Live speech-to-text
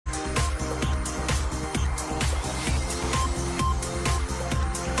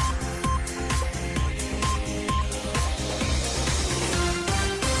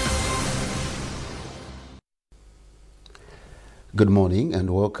Good morning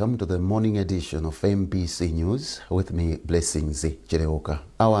and welcome to the morning edition of MBC News with me, Blessings Chireoka.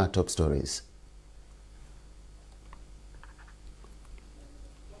 Our top stories.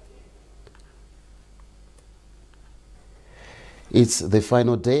 It's the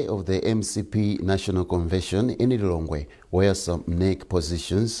final day of the MCP National Convention in Zomwe, where some NEC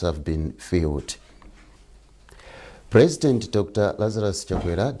positions have been filled. President Dr. Lazarus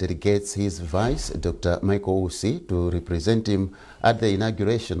Chakwera delegates his vice, Dr. Michael Usi, to represent him at the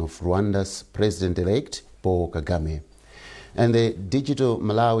inauguration of Rwanda's president-elect, Paul Kagame. And the Digital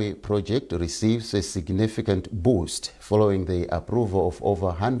Malawi project receives a significant boost following the approval of over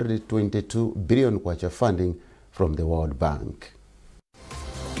 122 billion kwacha funding from the World Bank.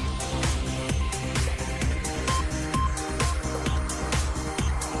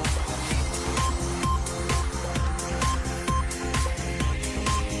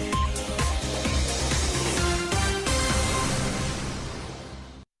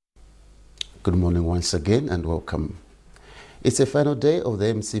 Good morning once again and welcome. It's the final day of the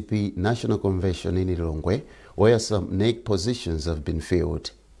MCP National Convention in Zomwe, where some NEC positions have been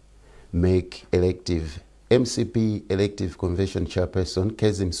filled. MCP elective convention chairperson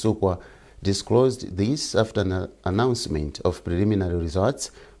Kezim Sukwa disclosed this after an announcement of preliminary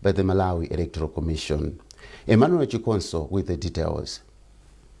results by the Malawi Electoral Commission. Emmanuel Chikonso with the details.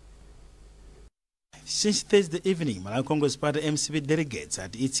 Since Thursday evening, Malawi Congress Party MCP delegates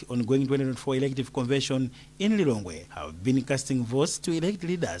at its ongoing 2024 elective convention in Lilongwe have been casting votes to elect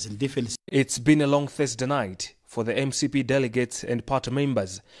leaders in different... It's been a long Thursday night for the MCP delegates and party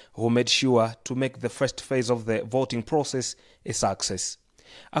members who made sure to make the first phase of the voting process a success.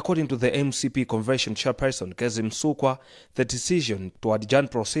 According to the MCP convention chairperson Kezim Sukwa, the decision to adjourn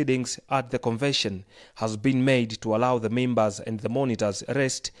proceedings at the convention has been made to allow the members and the monitors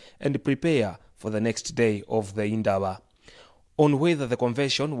rest and prepare for the next day of the Indaba. On whether the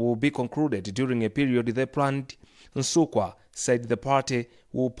convention will be concluded during a period they planned, Nsukwa said the party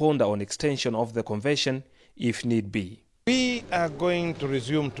will ponder on extension of the convention if need be. We are going to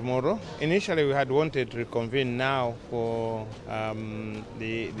resume tomorrow. Initially, we had wanted to reconvene now for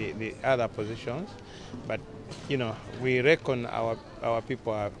the other positions, but you know, we reckon our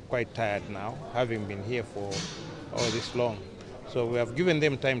people are quite tired now, having been here for all this long. So we have given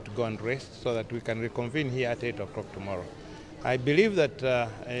them time to go and rest so that we can reconvene here at 8 o'clock tomorrow. I believe that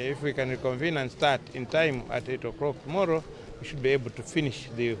if we can reconvene and start in time at 8 o'clock tomorrow, we should be able to finish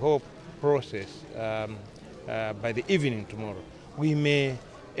the whole process by the evening tomorrow. We may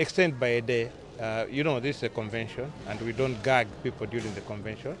extend by a day. You know, this is a convention and we don't gag people during the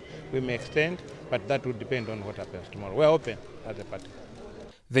convention. We may extend, but that will depend on what happens tomorrow. We're open as a party.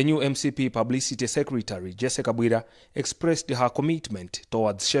 The new MCP Publicity Secretary, Jessica Bwira, expressed her commitment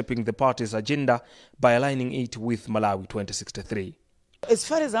towards shaping the party's agenda by aligning it with Malawi 2063. As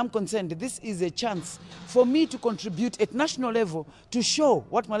far as I'm concerned, this is a chance for me to contribute at national level to show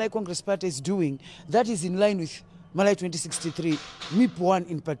what Malawi Congress Party is doing that is in line with Malawi 2063, MIP1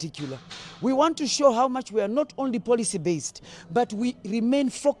 in particular. We want to show how much we are not only policy-based, but we remain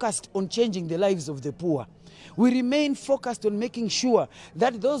focused on changing the lives of the poor. We remain focused on making sure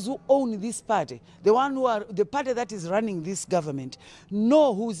that those who own this party, the party that is running this government,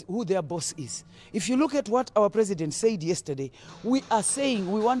 know who their boss is. If you look at what our president said yesterday, we are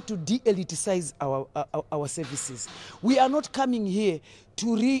saying we want to de-eliticize our services. We are not coming here to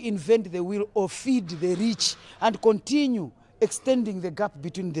reinvent the wheel or feed the rich and continue extending the gap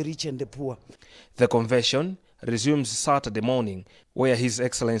between the rich and the poor. The convention resumes Saturday morning, where His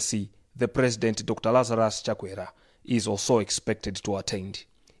Excellency the President Dr. Lazarus Chakwera is also expected to attend.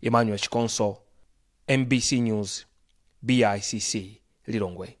 Emmanuel Chikonso, MBC News, BICC,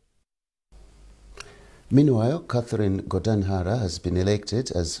 Lilongwe. Meanwhile, Catherine Godanhara has been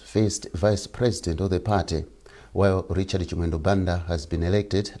elected as first vice president of the party, while Richard Chimwendo Banda has been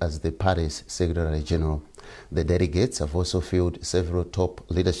elected as the party's secretary general. The delegates have also filled several top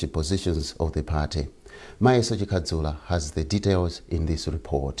leadership positions of the party. Maya Sochikadzula has the details in this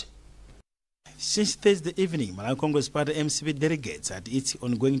report. Since Thursday evening, Malawi Congress Party MCP delegates at its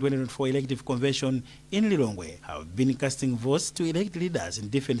ongoing 2024 elective convention in Lilongwe have been casting votes to elect leaders in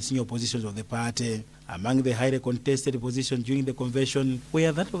different senior positions of the party. Among the highly contested positions during the convention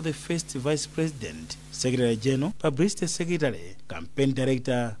were that of the first vice president, secretary general, publicity secretary, campaign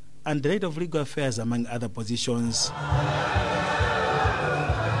director, and director of legal affairs, among other positions.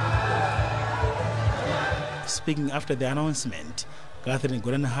 Speaking after the announcement, Catherine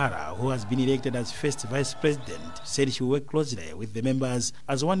Godanhara, who has been elected as first vice president, said she will work closely with the members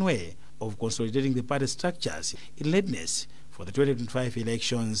as one way of consolidating the party structures in readiness for the 2025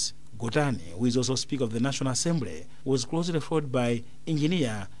 elections. Gotani, who is also Speaker of the National Assembly, was closely followed by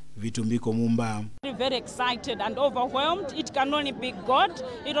Engineer Vitumbiko Mumba. Very excited and overwhelmed. It can only be God.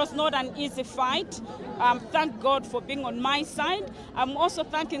 It was not an easy fight. Thank God for being on my side. I'm also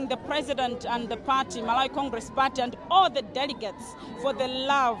thanking the President and the party, Malawi Congress Party, and all the delegates for the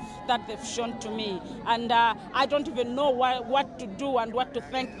love that they've shown to me. And I don't even know what to do and what to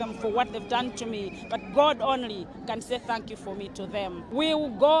thank them for what they've done to me. But God only can say thank you for me to them. We will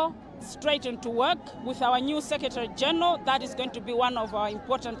go straight into work with our new Secretary General. That is going to be one of our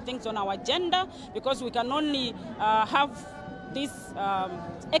important things on our agenda, because we can only have this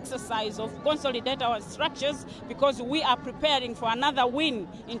exercise of consolidate our structures, because we are preparing for another win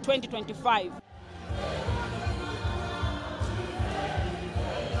in 2025.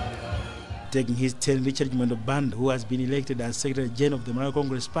 Taking his turn, Richard Band, who has been elected as Secretary General of the Malawi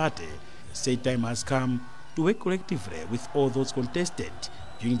Congress Party, said time has come to work collectively with all those contested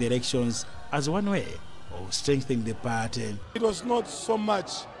during the elections as one way of strengthening the party. It was not so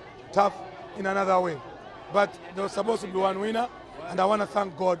much tough in another way, but there was supposed to be one winner, and I want to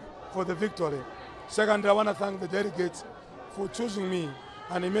thank God for the victory. Secondly, I want to thank the delegates for choosing me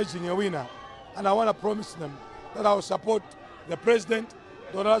and emerging a winner, and I want to promise them that I will support the President,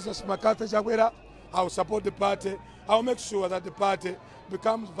 Dr. Zachitika. I will support the party. I will make sure that the party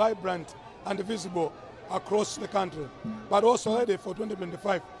becomes vibrant and visible across the country, but also ready for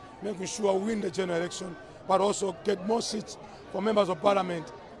 2025, making sure we win the general election, but also get more seats for members of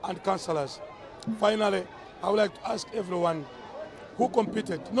parliament and councillors. Finally, I would like to ask everyone who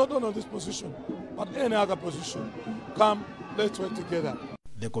competed, not only on this position, but any other position, come, let's work together.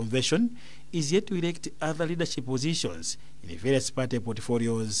 The convention is yet to elect other leadership positions in various party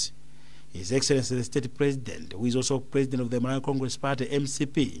portfolios. His Excellency the State President, who is also President of the Malawi Congress Party,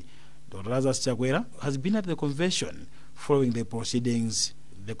 MCP, Dr. Zachitika, has been at the convention following the proceedings.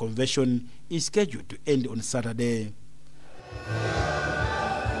 The convention is scheduled to end on Saturday.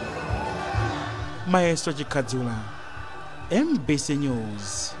 Maestro Chikadzula, MBC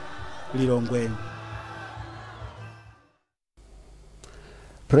News, Lilongwe.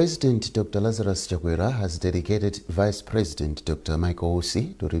 President Dr. Lazarus Chakwera has dedicated Vice President Dr. Michael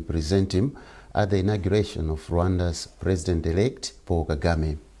Ossi to represent him at the inauguration of Rwanda's President-elect Paul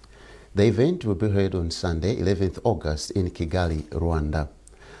Kagame. The event will be held on Sunday, 11th August in Kigali, Rwanda.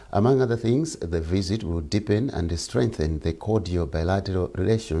 Among other things, the visit will deepen and strengthen the cordial bilateral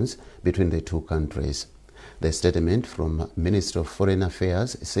relations between the two countries. The statement from Minister of Foreign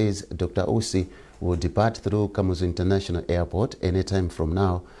Affairs says Dr. Ossi will depart through Kamuzu International Airport anytime from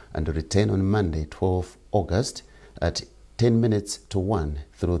now and return on Monday, 12 August at 10 minutes to 1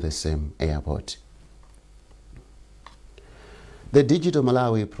 through the same airport. The Digital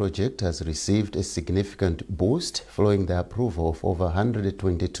Malawi project has received a significant boost following the approval of over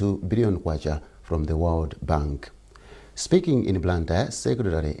 122 billion kwacha from the World Bank. Speaking in Blantyre,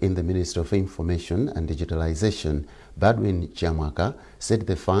 Secretary in the Ministry of Information and Digitalization, Badwin Chiamwaka, said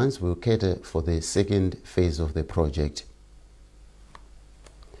the funds will cater for the second phase of the project.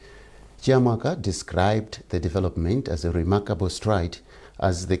 Chiamwaka described the development as a remarkable stride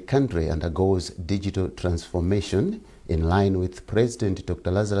as the country undergoes digital transformation in line with President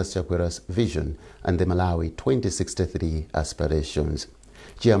Dr. Lazarus Chakwera's vision and the Malawi 2063 aspirations.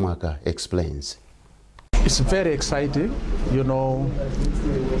 Chiamwaka explains. It's very exciting. You know,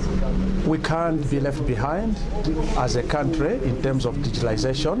 we can't be left behind as a country in terms of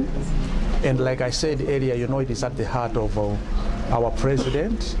digitalization. And like I said earlier, you know, it is at the heart of our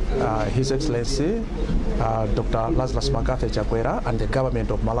President, His Excellency, Dr. Lazarus Chakwera, and the government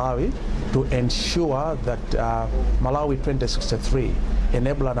of Malawi to ensure that Malawi 2063,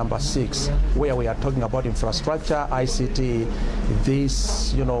 enabler number 6, where we are talking about infrastructure, ICT,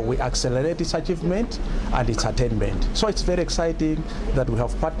 this, you know, we accelerate its achievement and its attainment. So it's very exciting that we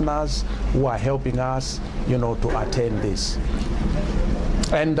have partners who are helping us, you know, to attain this.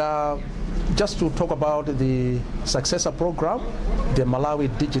 And just to talk about the successor program, the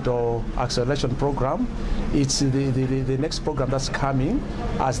Malawi Digital Acceleration Program, it's the next program that's coming.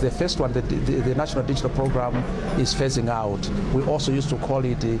 As the first one, the National Digital Program is phasing out. We also used to call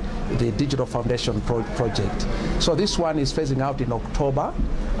it the Digital Foundation Project. So this one is phasing out in October.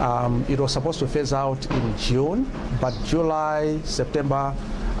 It was supposed to phase out in June, but July, September,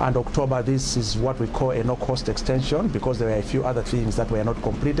 and October, this is what we call a no-cost extension because there were a few other things that were not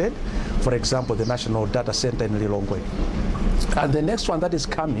completed. For example, the National Data Center in Lilongwe. And the next one that is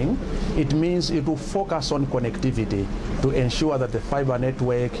coming, it means it will focus on connectivity to ensure that the fiber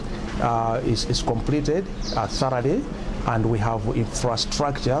network is completed thoroughly. and we have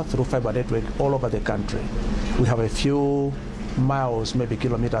infrastructure through fiber network all over the country. We have a few miles, maybe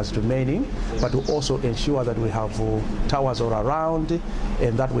kilometers remaining, but to also ensure that we have towers all around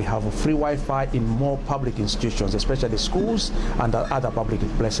and that we have free Wi-Fi in more public institutions, especially schools and other public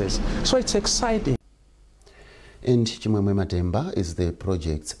places. So it's exciting. And Chimwemwe Matemba is the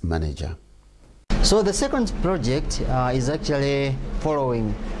project manager. So the second project is actually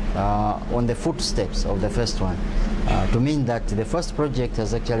following on the footsteps of the first one, to mean that the first project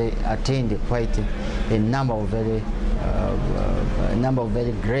has actually attained quite a number of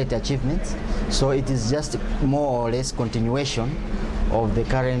very great achievements. So it is just more or less continuation of the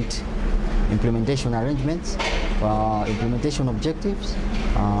current implementation arrangements, implementation objectives.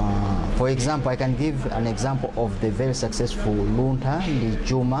 For example, I can give an example of the very successful Lunta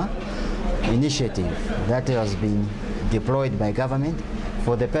Ndichuma initiative that has been deployed by government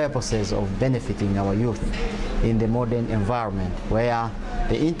for the purposes of benefiting our youth in the modern environment where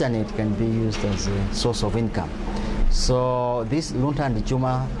the internet can be used as a source of income. So this Lunta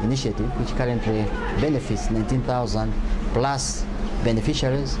Ndichuma initiative, which currently benefits 19,000 plus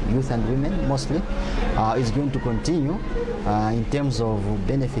beneficiaries, youth and women mostly, is going to continue in terms of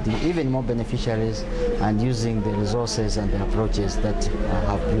benefiting even more beneficiaries and using the resources and the approaches that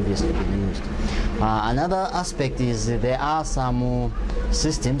have previously been used. Another aspect is there are some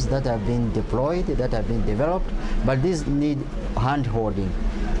systems that have been deployed, that have been developed, but these need hand-holding.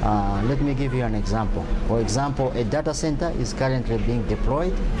 Let me give you an example. For example, a data center is currently being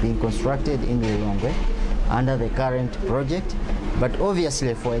deployed, being constructed in Lilongwe under the current project. But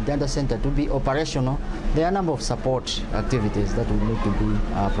obviously, for a data center to be operational, there are a number of support activities that will need to be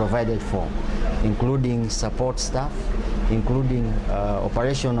provided for, including support staff, including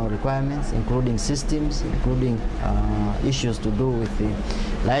operational requirements, including systems, including issues to do with the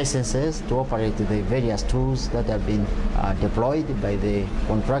licenses to operate the various tools that have been deployed by the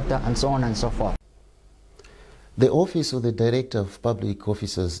contractor, and so on and so forth. The Office of the Director of Public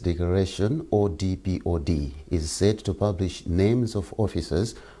Officers Declaration, or DPOD, is set to publish names of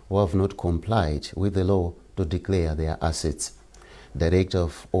officers who have not complied with the law to declare their assets. Director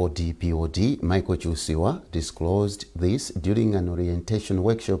of ODPOD, Michael Chusiwa, disclosed this during an orientation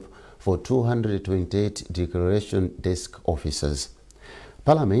workshop for 228 declaration desk officers.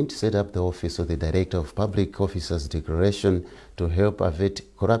 Parliament set up the Office of the Director of Public Officers Declaration to help avert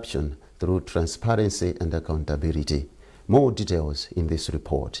corruption through transparency and accountability. More details in this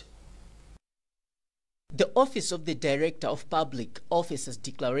report. The Office of the Director of Public Officers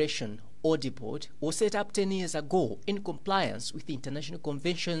Declaration, ODPOD, was set up 10 years ago in compliance with international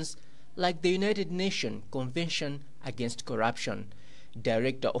conventions like the United Nations Convention Against Corruption.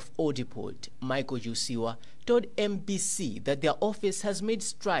 Director of ODPOD, Michael Jusiwa, told MBC that their office has made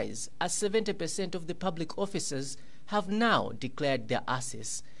strides as 70% of the public officers have now declared their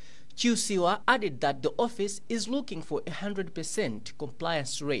assets. Jusiwa added that the office is looking for a 100%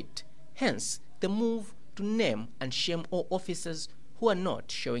 compliance rate, hence the move to name and shame all officers who are not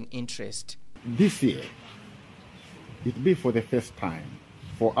showing interest. This year, it will be for the first time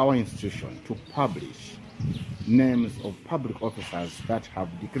for our institution to publish names of public officers that have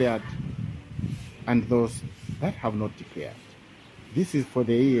declared and those that have not declared. This is for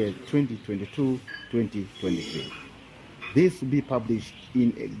the year 2022-2023. This will be published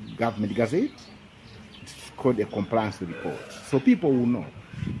in a government gazette. It's called a compliance report. So people will know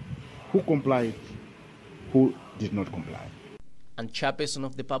who complied, who did not comply. And chairperson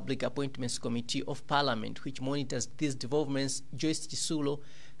of the Public Appointments Committee of Parliament, which monitors these developments, Joyce Chisulo,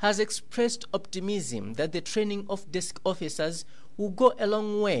 has expressed optimism that the training of desk officers will go a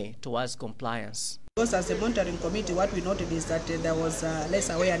long way towards compliance. Because as a monitoring committee, what we noted is that there was less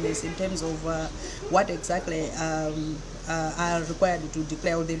awareness in terms of what exactly are required to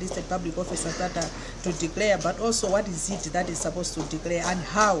declare, or the listed public officers that are to declare, but also what is it that is supposed to declare and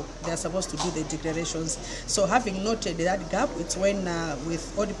how they are supposed to do the declarations. So having noted that gap, it's when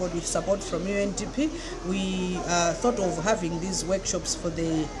with ODPOD, with support from UNDP, we thought of having these workshops for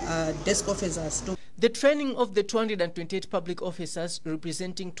the desk officers to. The training of the 228 public officers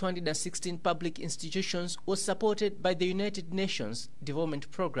representing 216 public institutions was supported by the United Nations Development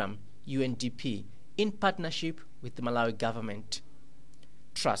Programme, UNDP, in partnership with the Malawi government.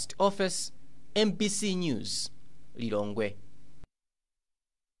 Trust Office, MBC News, Lilongwe.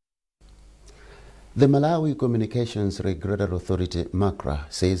 The Malawi Communications Regulatory Authority, MACRA,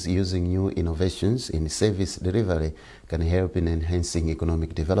 says using new innovations in service delivery can help in enhancing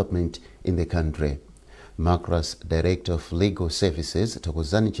economic development in the country. MACRA's Director of Legal Services,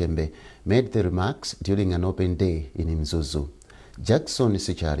 Thokozani Chembe, made the remarks during an open day in Mzuzu. Jackson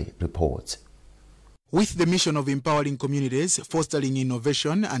Sichari reports. With the mission of empowering communities, fostering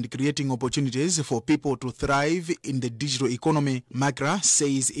innovation and creating opportunities for people to thrive in the digital economy, MACRA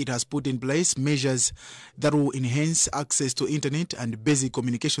says it has put in place measures that will enhance access to internet and basic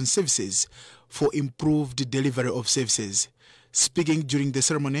communication services for improved delivery of services. Speaking during the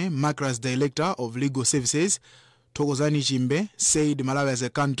ceremony, MACRA's Director of Legal Services, Thokozani Chimbe, said Malawi as a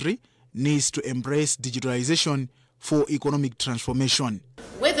country needs to embrace digitalization for economic transformation.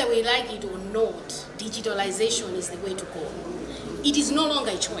 Whether we like it or not, digitalization is the way to go. It is no longer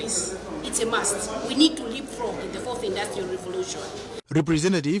a choice. It's a must. We need to leapfrog in the fourth industrial revolution.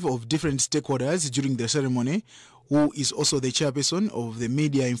 Representative of different stakeholders during the ceremony, who is also the chairperson of the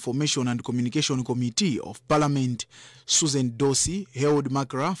Media Information and Communication Committee of Parliament, Susan Dorsey, hailed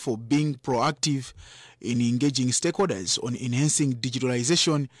MACRA for being proactive in engaging stakeholders on enhancing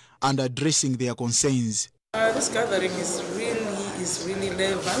digitalization and addressing their concerns. This gathering is really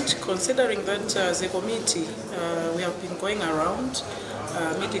relevant, considering that as a committee we have been going around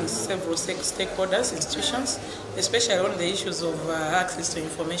meeting several stakeholders, institutions, especially on the issues of access to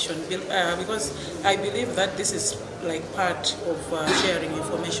information, because I believe that this is like part of sharing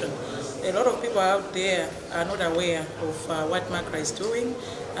information. A lot of people out there are not aware of what MACRA is doing,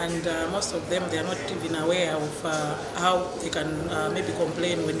 and most of them, they are not even aware of how they can maybe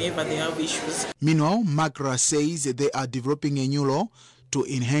complain whenever they have issues. Meanwhile, MACRA says they are developing a new law to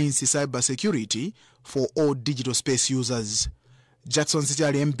enhance cybersecurity for all digital space users. Jackson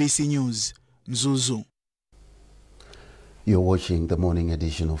Sitali, MBC News, Mzuzu. You're watching the morning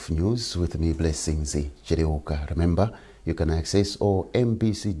edition of news with me, Blessings Chiriuka. Remember, you can access all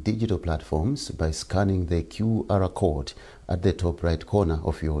MBC digital platforms by scanning the QR code at the top right corner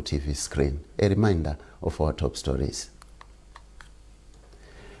of your TV screen. A reminder of our top stories.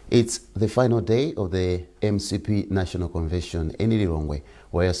 It's the final day of the MCP National Convention in Lilongwe,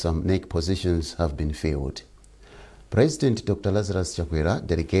 where some NEC positions have been filled. President Dr. Lazarus Chakwera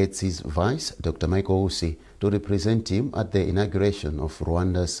delegates his vice, Dr. Michael Usi, to represent him at the inauguration of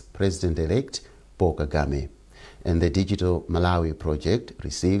Rwanda's President-elect, Paul Kagame. And the Digital Malawi project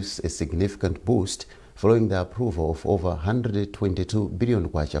receives a significant boost following the approval of over 122 billion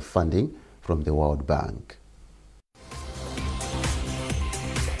kwacha funding from the World Bank.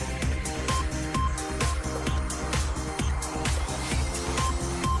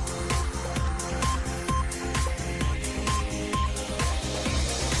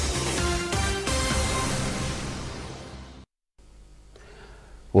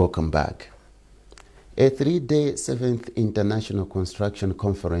 Welcome back. A three-day 7th International Construction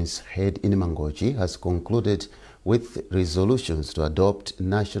Conference held in Mangochi has concluded with resolutions to adopt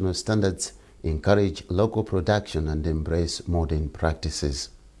national standards, encourage local production and embrace modern practices.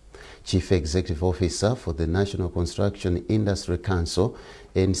 Chief Executive Officer for the National Construction Industry Council,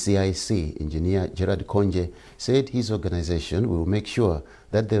 NCIC, Engineer Gerard Konje, said his organization will make sure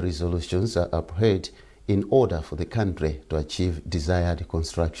that the resolutions are upheld in order for the country to achieve desired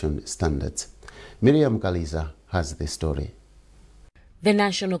construction standards. Miriam Kaliza has the story. The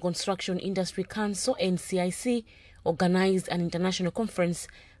National Construction Industry Council, NCIC, organized an international conference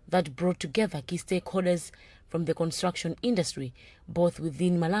that brought together key stakeholders from the construction industry, both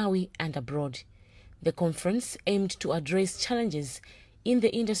within Malawi and abroad. The conference aimed to address challenges in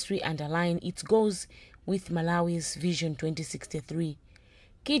the industry and align its goals with Malawi's Vision 2063.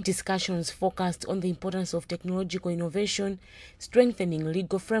 Key discussions focused on the importance of technological innovation, strengthening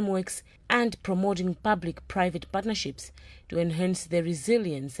legal frameworks, and promoting public-private partnerships to enhance the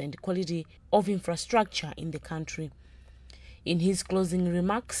resilience and quality of infrastructure in the country. In his closing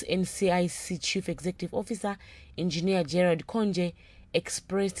remarks, NCIC Chief Executive Officer, Engineer Gerard Konje,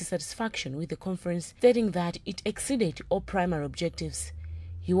 expressed satisfaction with the conference, stating that it exceeded all primary objectives.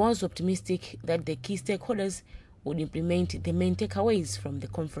 He was optimistic that the key stakeholders would implement the main takeaways from the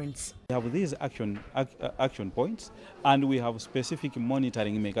conference. We have these action points, and we have specific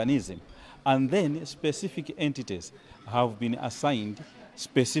monitoring mechanism, and then specific entities have been assigned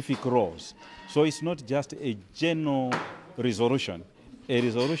specific roles. So it's not just a general resolution, a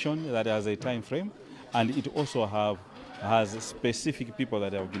resolution that has a time frame, and it also has specific people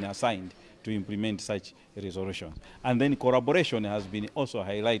that have been assigned to implement such resolutions. And then collaboration has been also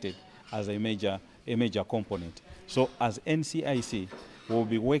highlighted as a major component. So as NCIC, we'll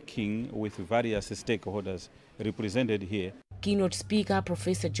be working with various stakeholders represented here. Keynote speaker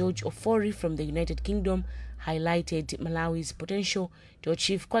Professor George Ofori from the United Kingdom highlighted Malawi's potential to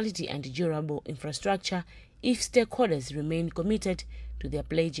achieve quality and durable infrastructure if stakeholders remain committed to their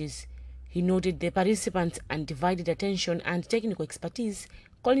pledges. He noted the participants' undivided attention and technical expertise,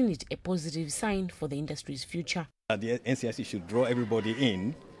 calling it a positive sign for the industry's future. The NCIC should draw everybody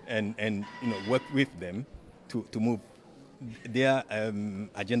in and work with them to move their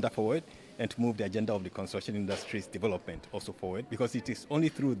agenda forward and to move the agenda of the construction industry's development also forward, because it is only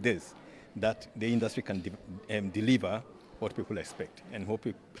through this that the industry can deliver what people expect and what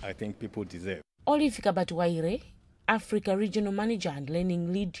I think people deserve. Olive Kabatuwaire, Africa Regional Manager and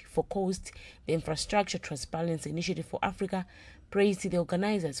Learning Lead for COAST, the Infrastructure Transparency Initiative for Africa, praised the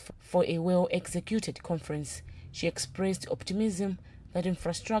organizers for a well-executed conference. She expressed optimism that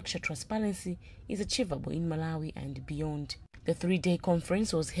infrastructure transparency is achievable in Malawi and beyond. The 3-day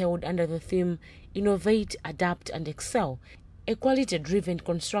conference was held under the theme Innovate, Adapt and Excel, a quality-driven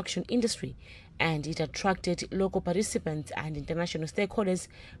construction industry, and it attracted local participants and international stakeholders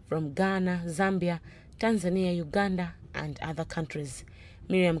from Ghana, Zambia, Tanzania, Uganda and other countries.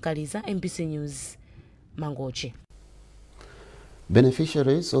 Miriam Kaliza, MBC News, Mangochi.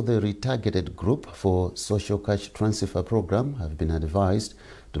 Beneficiaries of the retargeted group for social cash transfer program have been advised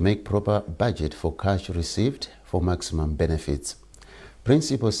to make proper budget for cash received for maximum benefits.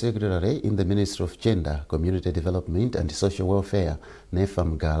 Principal Secretary in the Ministry of Gender, Community Development and Social Welfare,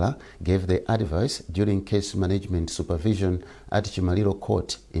 Nefa Mgala, gave the advice during case management supervision at Chimaliro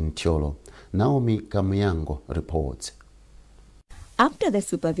Court in Cholo. Naomi Kamuyango reports. After the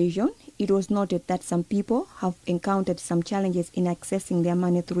supervision, it was noted that some people have encountered some challenges in accessing their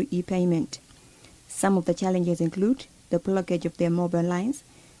money through e-payment. Some of the challenges include the blockage of their mobile lines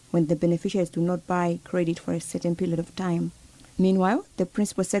when the beneficiaries do not buy credit for a certain period of time. Meanwhile, the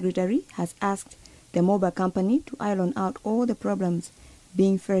Principal Secretary has asked the mobile company to iron out all the problems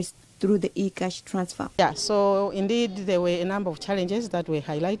being faced through the e-cash transfer. Yeah, so indeed there were a number of challenges that were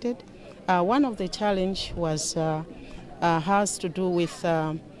highlighted. One of the challenge was has to do with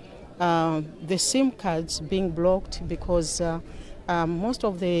the SIM cards being blocked because most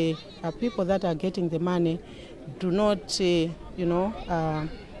of the people that are getting the money do not,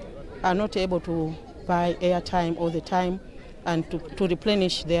 are not able to buy airtime all the time and to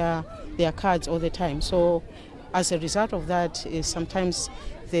replenish their cards all the time. So as a result of that, sometimes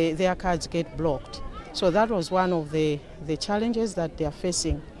their cards get blocked. So that was one of the challenges that they are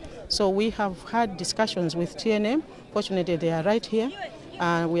facing. So we have had discussions with TNM. Fortunately, they are right here.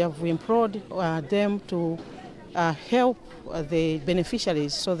 We have implored them to help the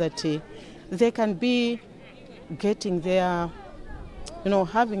beneficiaries so that they can be getting their,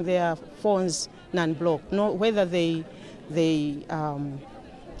 having their phones non-blocked. No, whether they put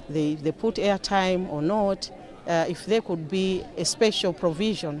airtime or not, if there could be a special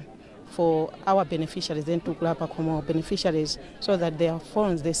provision for our beneficiaries, then to Glapacom beneficiaries, so that their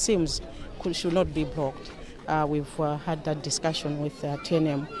phones, the SIMs, should not be blocked. We've had that discussion with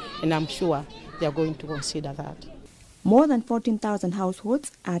TNM, and I'm sure they are going to consider that. More than 14,000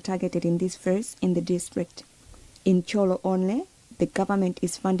 households are targeted in this phase in the district. In Cholo only, the government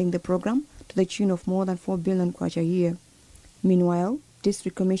is funding the program to the tune of more than 4 billion kwacha a year. Meanwhile,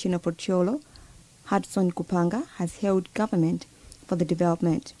 District Commissioner for Cholo, Hudson Kupanga, has held government for the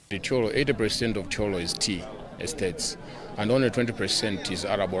development. The Cholo, 80% of Cholo is tea estates, and only 20% is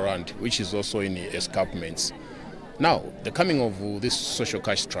arable land, which is also in the escarpments. Now, the coming of this social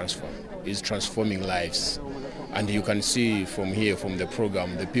cash transfer is transforming lives, and you can see from here, from the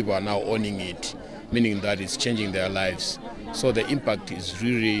program, the people are now owning it, meaning that it's changing their lives. So the impact is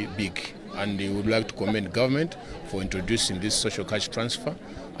really big, and we would like to commend government for introducing this social cash transfer,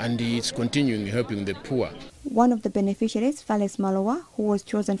 and it's continuing helping the poor. One of the beneficiaries, Fales Malowa, who was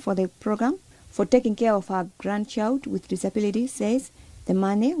chosen for the program for taking care of her grandchild with disability, says the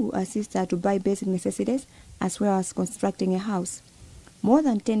money will assist her to buy basic necessities as well as constructing a house. More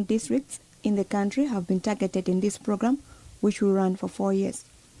than 10 districts in the country have been targeted in this program, which will run for 4 years.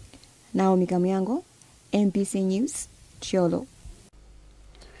 Naomi Kamyango, MBC News, Cholo.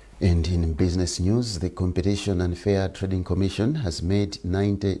 And in business news, the Competition and Fair Trading Commission has made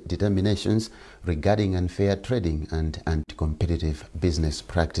 90 determinations regarding unfair trading and anti-competitive business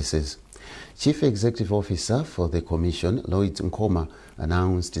practices. Chief Executive Officer for the Commission, Lloyd Nkoma,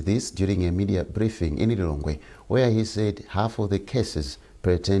 announced this during a media briefing in Lilongwe, where he said half of the cases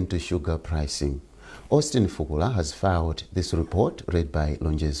pertain to sugar pricing. Austin Fugula has filed this report, read by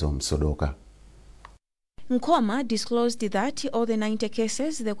Lonjezo Msodoka. Nkoma disclosed that of the 90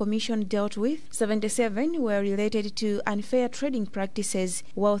 cases the Commission dealt with, 77 were related to unfair trading practices,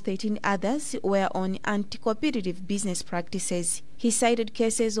 while 13 others were on anti-competitive business practices. He cited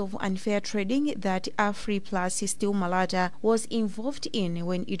cases of unfair trading that AfriPlus Steel Malata was involved in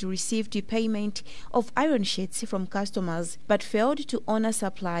when it received payment of iron sheets from customers but failed to honor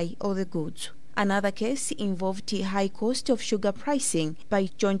supply of the goods. Another case involved the high cost of sugar pricing by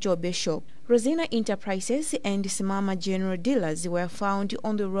Choncho Bishop. Rosina Enterprises and Simama General Dealers were found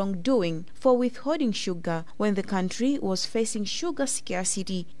on the wrongdoing for withholding sugar when the country was facing sugar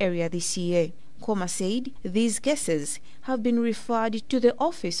scarcity earlier this year. Koma said these cases have been referred to the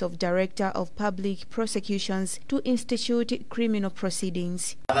Office of Director of Public Prosecutions to institute criminal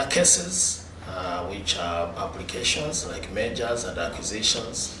proceedings. Other cases, which are applications like mergers and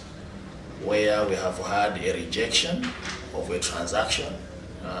acquisitions, where we have had a rejection of a transaction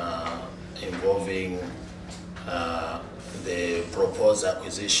involving the proposed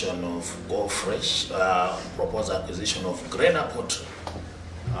acquisition of Go Fresh, proposed acquisition of Grainer Poultry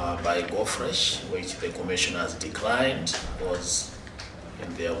by Go Fresh, which the Commission has declined, was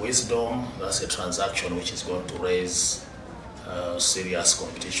in their wisdom. That's a transaction which is going to raise serious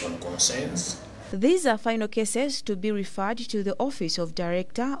competition concerns. These are final cases to be referred to the Office of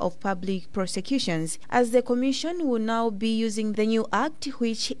Director of Public Prosecutions, as the Commission will now be using the new Act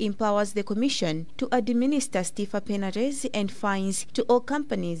which empowers the Commission to administer stiffer penalties and fines to all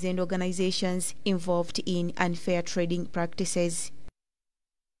companies and organizations involved in unfair trading practices.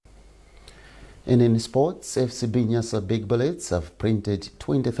 And in sports, FCB Nyasa Big Bullets have printed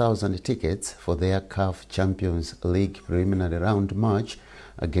 20,000 tickets for their CAF Champions League preliminary round match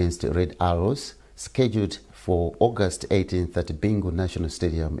against Red Arrows, scheduled for August 18th at Bingu National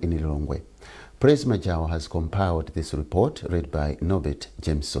Stadium in Lilongwe. Praise Majao has compiled this report, read by Norbert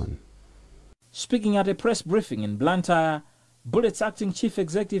Jameson. Speaking at a press briefing in Blantyre, Bullets Acting Chief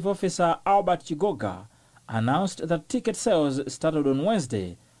Executive Officer Albert Chigoga announced that ticket sales started on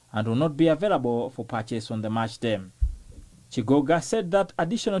Wednesday and will not be available for purchase on the match day. Chigoga said that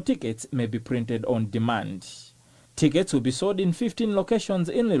additional tickets may be printed on demand. Tickets will be sold in 15 locations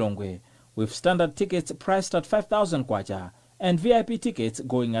in Lilongwe, with standard tickets priced at 5,000 kwacha and VIP tickets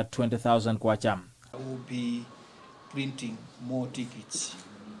going at 20,000 kwacha. We will be printing more tickets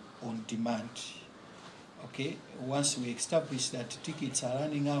on demand. Okay, once we establish that tickets are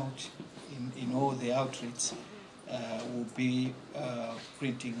running out in all the outlets, we'll be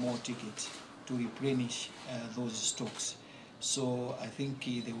printing more tickets to replenish those stocks. So I think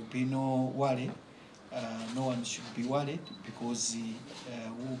there will be no worry. No one should be worried, because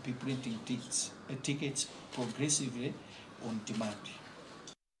we'll be printing tickets progressively on demand.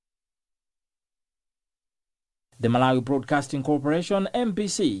 The Malawi Broadcasting Corporation,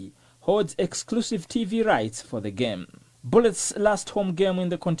 MBC, holds exclusive TV rights for the game. Bullets' last home game in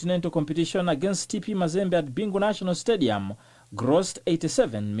the continental competition against TP Mazembe at Bingu National Stadium grossed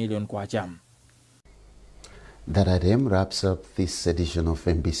 87 million kwacha. That item wraps up this edition of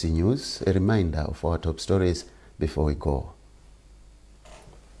MBC News. A reminder of our top stories before we go.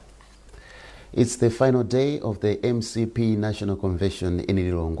 It's the final day of the MCP National Convention in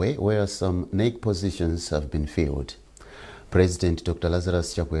Lilongwe, where some NEC positions have been filled. President Dr.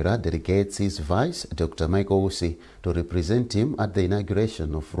 Lazarus Chakwera delegates his vice, Dr. Michael Usi, to represent him at the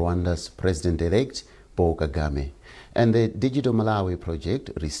inauguration of Rwanda's President-elect Paul Kagame. And the Digital Malawi project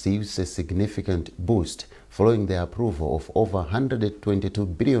receives a significant boost following the approval of over 122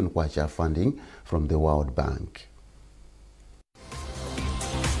 billion kwacha funding from the World Bank.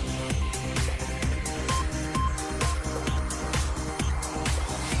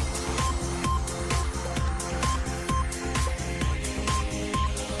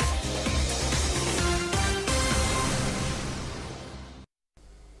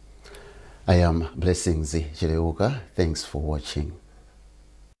 I am Blessings Chileuka. Thanks for watching.